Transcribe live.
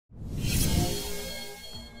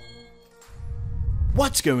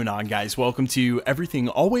What's going on, guys? Welcome to Everything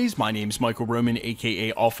Always. My name's Michael Roman,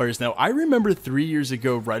 aka Allfires. Now, I remember 3 years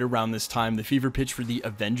ago, right around this time, the fever pitch for the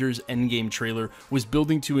Avengers Endgame trailer was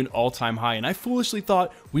building to an all-time high, and I foolishly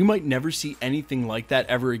thought we might never see anything like that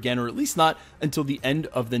ever again, or at least not until the end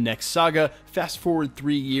of the next saga. Fast forward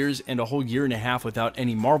 3 years and a whole year and a half without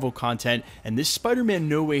any Marvel content, and this Spider-Man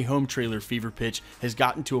No Way Home trailer fever pitch has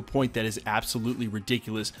gotten to a point that is absolutely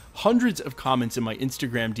ridiculous. Hundreds of comments in my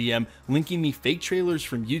Instagram DM linking me fake trailers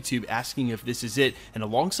from YouTube asking if this is it, and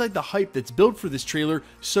alongside the hype that's built for this trailer,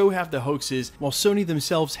 so have the hoaxes. While Sony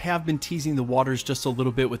themselves have been teasing the waters just a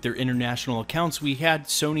little bit with their international accounts, we had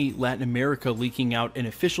Sony Latin America leaking out an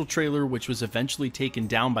official trailer which was eventually taken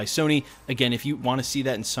down by Sony. Again, if you want to see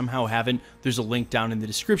that and somehow haven't, there's a link down in the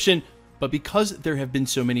description. But because there have been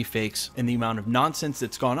so many fakes and the amount of nonsense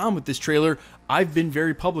that's gone on with this trailer, I've been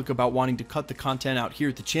very public about wanting to cut the content out here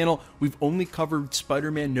at the channel. We've only covered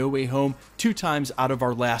Spider-Man No Way Home 2 times out of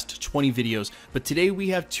our last 20 videos. But today we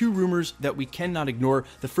have 2 rumors that we cannot ignore.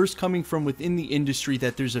 The first coming from within the industry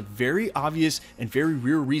that there's a very obvious and very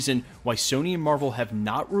real reason why Sony and Marvel have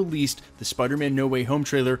not released the Spider-Man No Way Home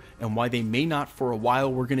trailer and why they may not for a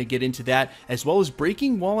while. We're going to get into that, as well as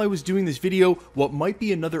breaking while I was doing this video what might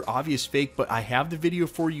be another obvious fake, but I have the video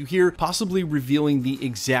for you here, possibly revealing the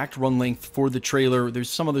exact run length for the trailer. There's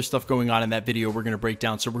some other stuff going on in that video we're going to break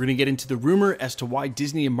down. So we're going to get into the rumor as to why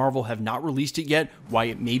Disney and Marvel have not released it yet, why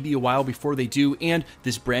it may be a while before they do, and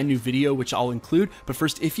this brand new video which I'll include. But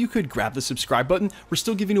first, if you could grab the subscribe button. We're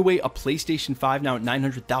still giving away a PlayStation 5 now at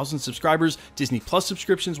 900,000 subscribers, Disney Plus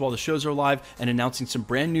subscriptions while the shows are live, and announcing some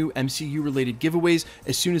brand new MCU related giveaways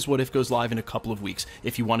as soon as What If goes live in a couple of weeks.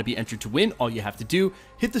 If you want to be entered to win, all you have to do,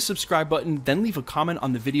 hit the subscribe button, then leave a comment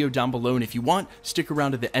on the video down below, and if you want, stick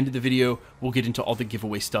around to the end of the video. We'll get into all the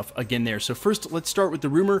giveaway stuff again there. So first, let's start with the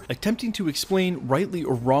rumor attempting to explain rightly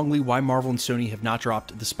or wrongly why Marvel and Sony have not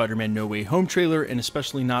dropped the Spider-Man No Way Home trailer, and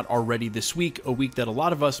especially not already this week, a week that a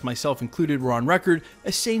lot of us, myself included, were on record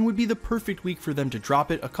as saying would be the perfect week for them to drop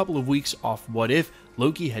it, a couple of weeks off What If.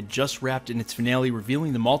 Loki had just wrapped in its finale,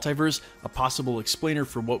 revealing the multiverse, a possible explainer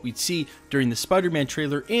for what we'd see during the Spider-Man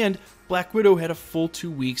trailer, and Black Widow had a full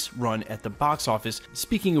 2 weeks run at the box office.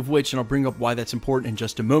 Speaking of which, and I'll bring up why that's important in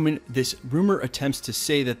just a moment, this rumor attempts to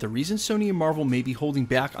say that the reason Sony and Marvel may be holding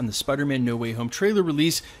back on the Spider-Man No Way Home trailer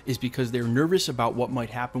release is because they're nervous about what might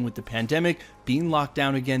happen with the pandemic, being locked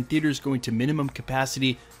down again, theaters going to minimum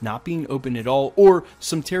capacity, not being open at all, or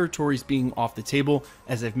some territories being off the table.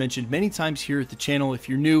 As I've mentioned many times here at the channel, if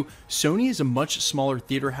you're new, Sony is a much smaller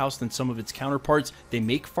theater house than some of its counterparts. They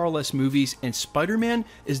make far less movies, and Spider-Man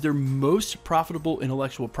is their most profitable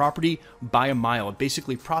intellectual property by a mile. It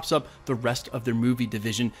basically props up the rest of their movie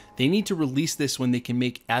division. They need to release this when they can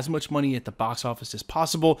make as much money at the box office as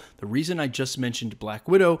possible. The reason I just mentioned Black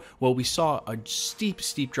Widow, well, we saw a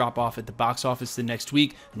steep drop off at the box office the next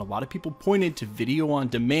week, and a lot of people pointed to video on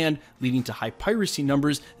demand leading to high piracy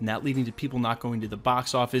numbers, and that leading to people not going to the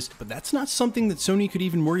box office. But that's not something that Sony could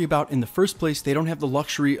even worry about in the first place. They don't have the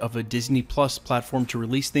luxury of a Disney Plus platform to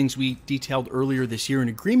release things. We detailed earlier this year an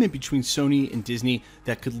agreement between Sony and Disney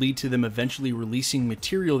that could lead to them eventually releasing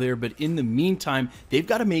material there, but in the meantime, they've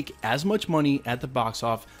got to make as much money at the box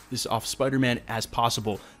office off Spider-Man as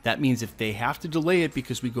possible. That means if they have to delay it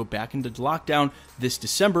because we go back into lockdown this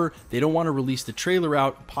December, they don't want to release the trailer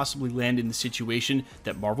out, possibly land in the situation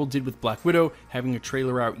that Marvel did with Black Widow, having a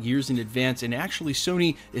trailer out years in advance. And actually,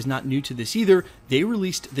 Sony is not new to this either. They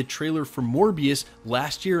released the trailer for Morbius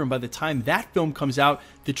last year, and by the time that film comes out,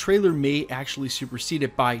 the trailer may actually supersede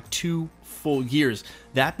it by 2 full years.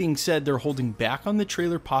 That being said, they're holding back on the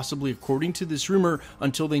trailer, possibly according to this rumor,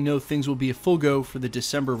 until they know things will be a full go for the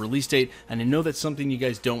December release date. And I know that's something you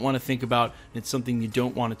guys don't want to think about, and it's something you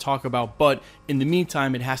don't want to talk about, but in the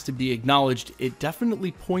meantime, it has to be acknowledged. It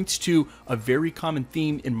definitely points to a very common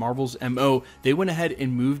theme in Marvel's MO. They went ahead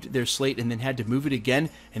and moved their slate and then had to move it again,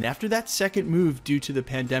 and after that second move due to the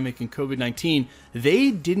pandemic and COVID-19,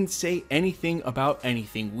 they didn't say anything about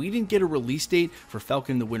anything. We didn't get a release date for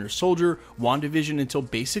Falcon and the Winter Soldier, WandaVision until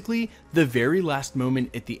basically the very last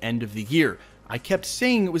moment at the end of the year. I kept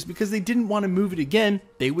saying it was because they didn't want to move it again.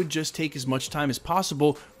 They would just take as much time as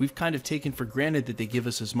possible. We've kind of taken for granted that they give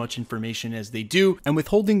us as much information as they do. And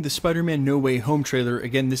withholding the Spider-Man No Way Home trailer,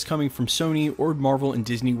 again, this coming from Sony or Marvel and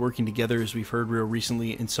Disney working together, as we've heard real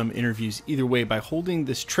recently in some interviews. Either way, by holding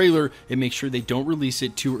this trailer, it makes sure they don't release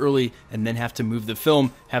it too early and then have to move the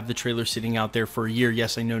film, have the trailer sitting out there for a year.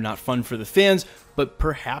 Yes, I know, not fun for the fans, but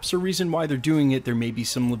perhaps a reason why they're doing it. There may be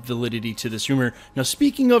some validity to this rumor. Now,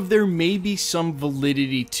 speaking of there may be some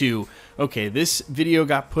validity to, okay, this video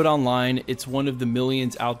got put online. It's one of the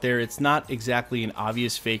millions out there. It's not exactly an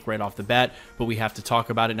obvious fake right off the bat, but we have to talk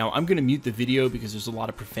about it. Now, I'm going to mute the video because there's a lot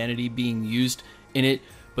of profanity being used in it.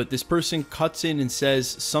 But this person cuts in and says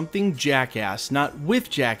something Jackass, not with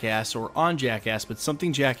Jackass or on Jackass, but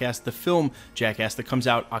something Jackass, the film Jackass that comes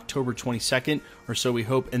out October 22nd or so, we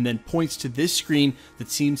hope, and then points to this screen that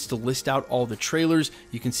seems to list out all the trailers.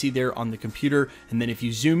 You can see there on the computer. And then if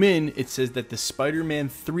you zoom in, it says that the Spider-Man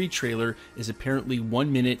 3 trailer is apparently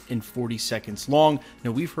 1 minute and 40 seconds long.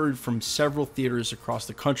 Now, we've heard from several theaters across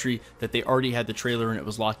the country that they already had the trailer and it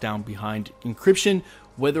was locked down behind encryption.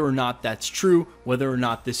 Whether or not that's true, whether or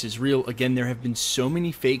not this is real, again, there have been so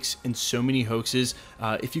many fakes and so many hoaxes.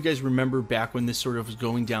 If you guys remember back when this sort of was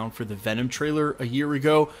going down for the Venom trailer a year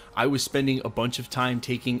ago, I was spending a bunch of time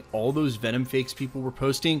taking all those Venom fakes people were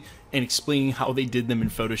posting and explaining how they did them in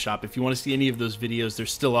Photoshop. If you want to see any of those videos, they're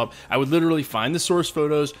still up. I would literally find the source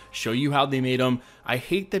photos, show you how they made them. I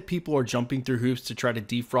hate that people are jumping through hoops to try to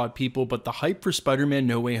defraud people, but the hype for Spider-Man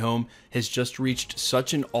No Way Home has just reached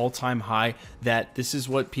such an all-time high that this is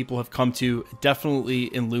what people have come to, definitely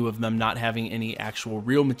in lieu of them not having any actual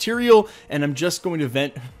real material. And I'm just going to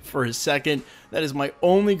vent for a second. That is my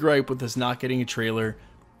only gripe with us not getting a trailer.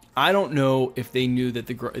 I don't know if they knew that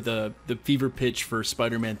the fever pitch for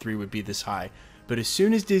Spider-Man 3 would be this high. But as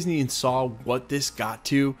soon as Disney saw what this got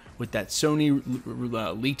to with that Sony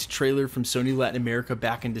leaked trailer from Sony Latin America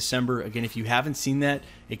back in December, again, if you haven't seen that,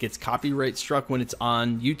 it gets copyright struck when it's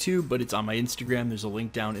on YouTube, but it's on my Instagram. There's a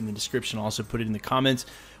link down in the description. I'll also put it in the comments.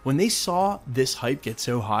 When they saw this hype get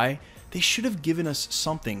so high, they should have given us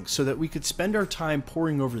something so that we could spend our time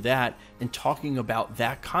poring over that and talking about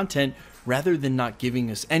that content rather than not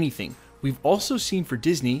giving us anything. We've also seen for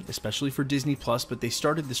Disney, especially for Disney Plus, but they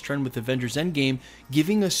started this trend with Avengers Endgame,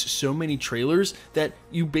 giving us so many trailers that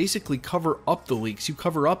you basically cover up the leaks, you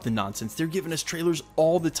cover up the nonsense. They're giving us trailers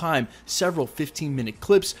all the time, several 15-minute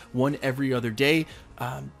clips, one every other day.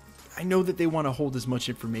 I know that they want to hold as much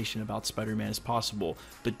information about Spider-Man as possible,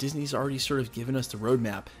 but Disney's already sort of given us the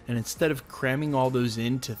roadmap, and instead of cramming all those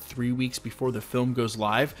into 3 weeks before the film goes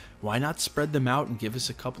live, why not spread them out and give us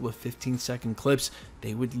a couple of 15-second clips?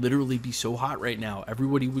 They would literally be so hot right now.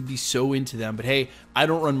 Everybody would be so into them, but hey, I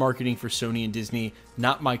don't run marketing for Sony and Disney,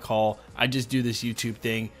 not my call. I just do this YouTube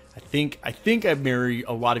thing. I think I marry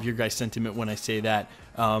a lot of your guys' sentiment when I say that.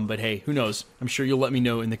 But hey, who knows? I'm sure you'll let me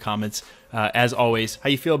know in the comments, as always, how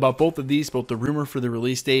you feel about both of these, both the rumor for the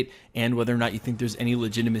release date and whether or not you think there's any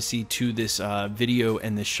legitimacy to this video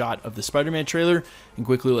and this shot of the Spider-Man trailer. And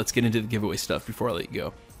quickly, let's get into the giveaway stuff before I let you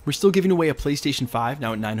go. We're still giving away a PlayStation 5,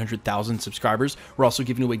 now at 900,000 subscribers. We're also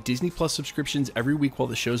giving away Disney Plus subscriptions every week while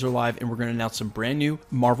the shows are live, and we're going to announce some brand new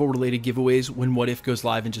Marvel-related giveaways when What If goes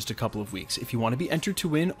live in just a couple of weeks. If you want to be entered to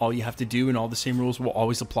win, all you have to do, and all the same rules will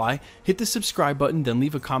always apply, hit the subscribe button, then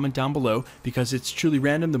leave a comment down below, because it's truly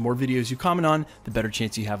random. The more videos you comment on, the better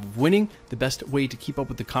chance you have of winning. The best way to keep up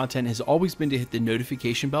with the content has always been to hit the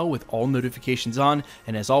notification bell with all notifications on,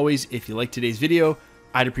 and as always, if you like today's video,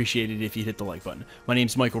 I'd appreciate it if you hit the like button. My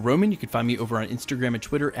name's Michael Roman. You can find me over on Instagram and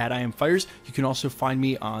Twitter at IamFires. You can also find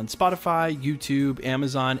me on Spotify, YouTube,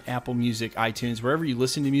 Amazon, Apple Music, iTunes, wherever you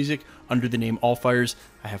listen to music under the name AllFires.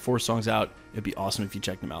 I have 4 songs out. It'd be awesome if you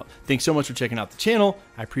check them out. Thanks so much for checking out the channel.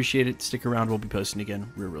 I appreciate it. Stick around. We'll be posting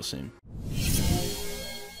again real soon.